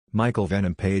Michael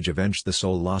Venom Page avenged the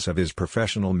sole loss of his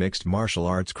professional mixed martial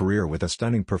arts career with a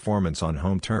stunning performance on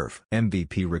home turf.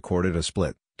 MVP recorded a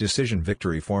split decision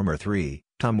victory former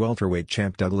three-time welterweight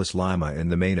champ Douglas Lima in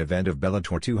the main event of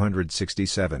Bellator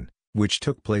 267, which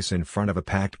took place in front of a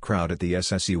packed crowd at the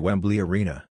SSE Wembley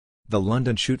Arena. The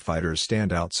London Shootfighters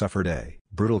standout suffered a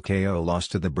brutal KO loss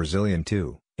to the Brazilian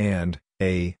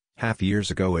 2.5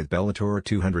 years ago at Bellator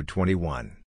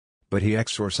 221. But he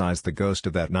exorcised the ghost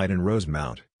of that night in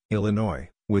Rosemount, Illinois,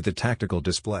 with a tactical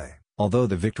display, although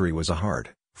the victory was a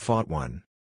hard-fought one.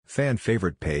 Fan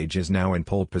favorite Page is now in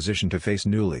pole position to face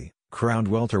newly crowned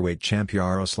welterweight champ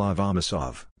Yaroslav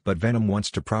Amosov, but Venom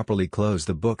wants to properly close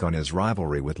the book on his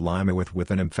rivalry with Lima with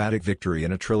an emphatic victory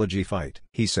in a trilogy fight.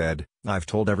 He said, "I've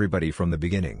told everybody from the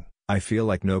beginning, I feel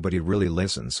like nobody really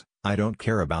listens. I don't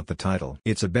care about the title.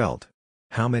 It's a belt.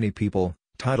 How many people,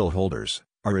 title holders,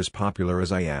 are as popular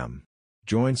as I am?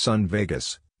 Join Sun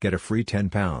Vegas, get a free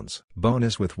 £10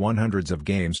 bonus with 100s of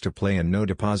games to play and no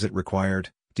deposit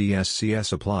required,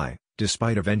 DSCS apply."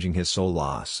 Despite avenging his sole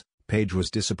loss, Page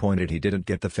was disappointed he didn't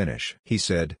get the finish. He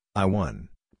said, "I won,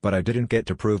 but I didn't get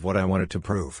to prove what I wanted to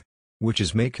prove." Which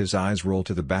is make his eyes roll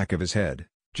to the back of his head.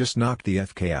 Just knocked the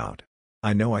FK out.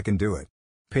 I know I can do it.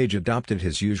 Page adopted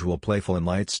his usual playful and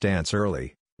light stance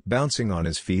early, bouncing on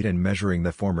his feet and measuring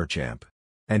the former champ.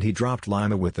 And he dropped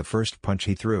Lima with the first punch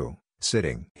he threw,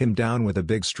 sitting him down with a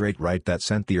big straight right that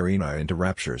sent the arena into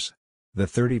raptures. The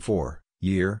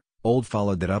 34-year-old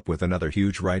followed that up with another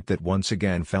huge right that once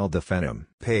again felled the Venom.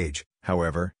 Page,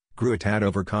 however, grew a tad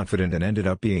overconfident and ended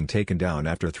up being taken down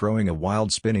after throwing a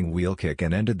wild spinning wheel kick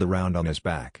and ended the round on his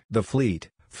back. The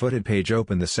fleet-footed Page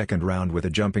opened the second round with a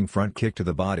jumping front kick to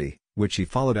the body, which he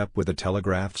followed up with a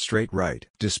telegraphed straight right.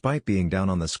 Despite being down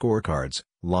on the scorecards,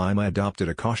 Lima adopted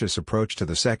a cautious approach to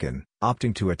the second,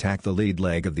 opting to attack the lead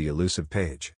leg of the elusive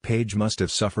Page. Page must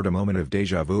have suffered a moment of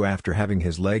déjà vu after having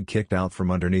his leg kicked out from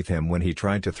underneath him when he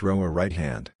tried to throw a right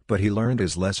hand, but he learned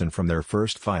his lesson from their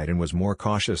first fight and was more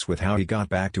cautious with how he got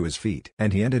back to his feet.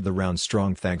 And he ended the round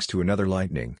strong thanks to another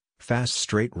lightning-fast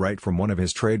straight right from one of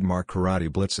his trademark karate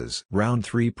blitzes. Round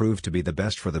 3 proved to be the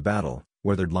best for the battle,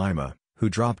 weathered Lima, who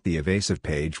dropped the evasive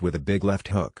Page with a big left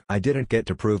hook. "I didn't get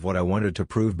to prove what I wanted to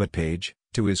prove, but Page,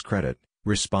 to his credit,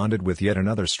 responded with yet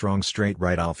another strong straight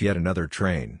right off yet another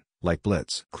train-like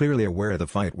blitz." Clearly aware the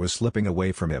fight was slipping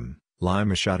away from him,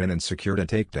 Lima shot in and secured a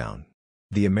takedown.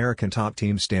 The American top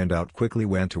team standout quickly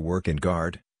went to work in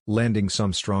guard, landing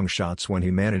some strong shots when he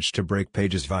managed to break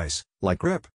Page's vice-like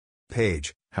grip.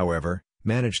 Page, however,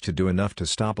 managed to do enough to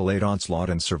stop a late onslaught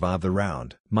and survive the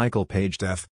round. Michael Page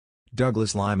def.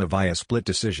 Douglas Lima via split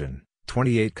decision,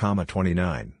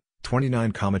 28-29,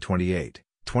 29-28,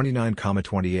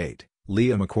 29-28,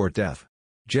 Leah McCourt def.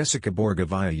 Jessica Borga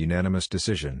via unanimous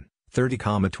decision,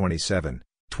 30-27,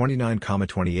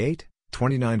 29-28,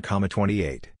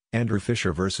 29-28, Andrew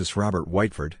Fisher vs Robert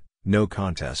Whiteford, no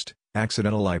contest,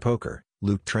 accidental eye poker,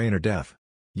 Luke Trainer def.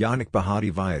 Yannick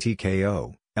Bahati via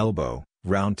TKO, elbow,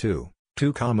 round 2,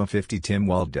 2-50 Tim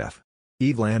Wald def.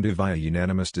 Yves Landu via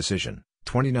unanimous decision,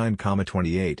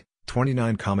 29-28,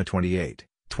 29-28,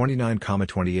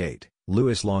 29-28,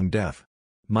 Louis Long def.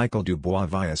 Michael Dubois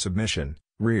via submission,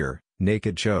 rear,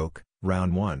 naked choke,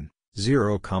 round 1,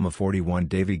 0-41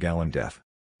 Davy Gallen def.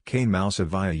 Kane Moussa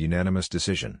via unanimous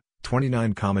decision,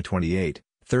 29-28,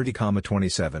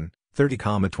 30-27,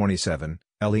 30-27,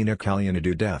 Elena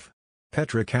Kalyanidou def.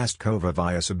 Petra Kastkova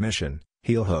via submission,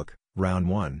 heel hook, round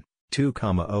 1,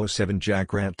 2-07 Jack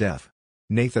Grant def.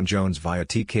 Nathan Jones via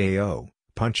TKO,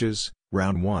 punches,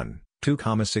 round 1,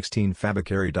 2-16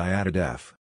 Fabakary Diata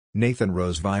def. Nathan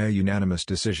Rose via unanimous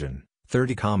decision,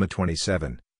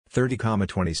 30-27,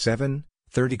 30-27,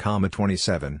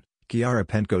 30-27, Kiara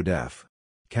Penko def.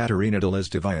 Katerina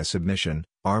Delizda via submission,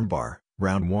 armbar,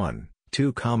 round 1,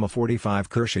 2-45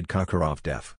 Khurshid Kakarov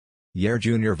def. Yair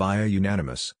Jr. via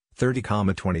unanimous,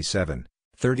 30-27,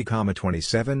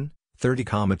 30-27,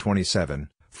 30-27,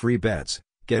 free bets,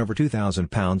 get over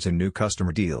 £2,000 in new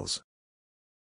customer deals.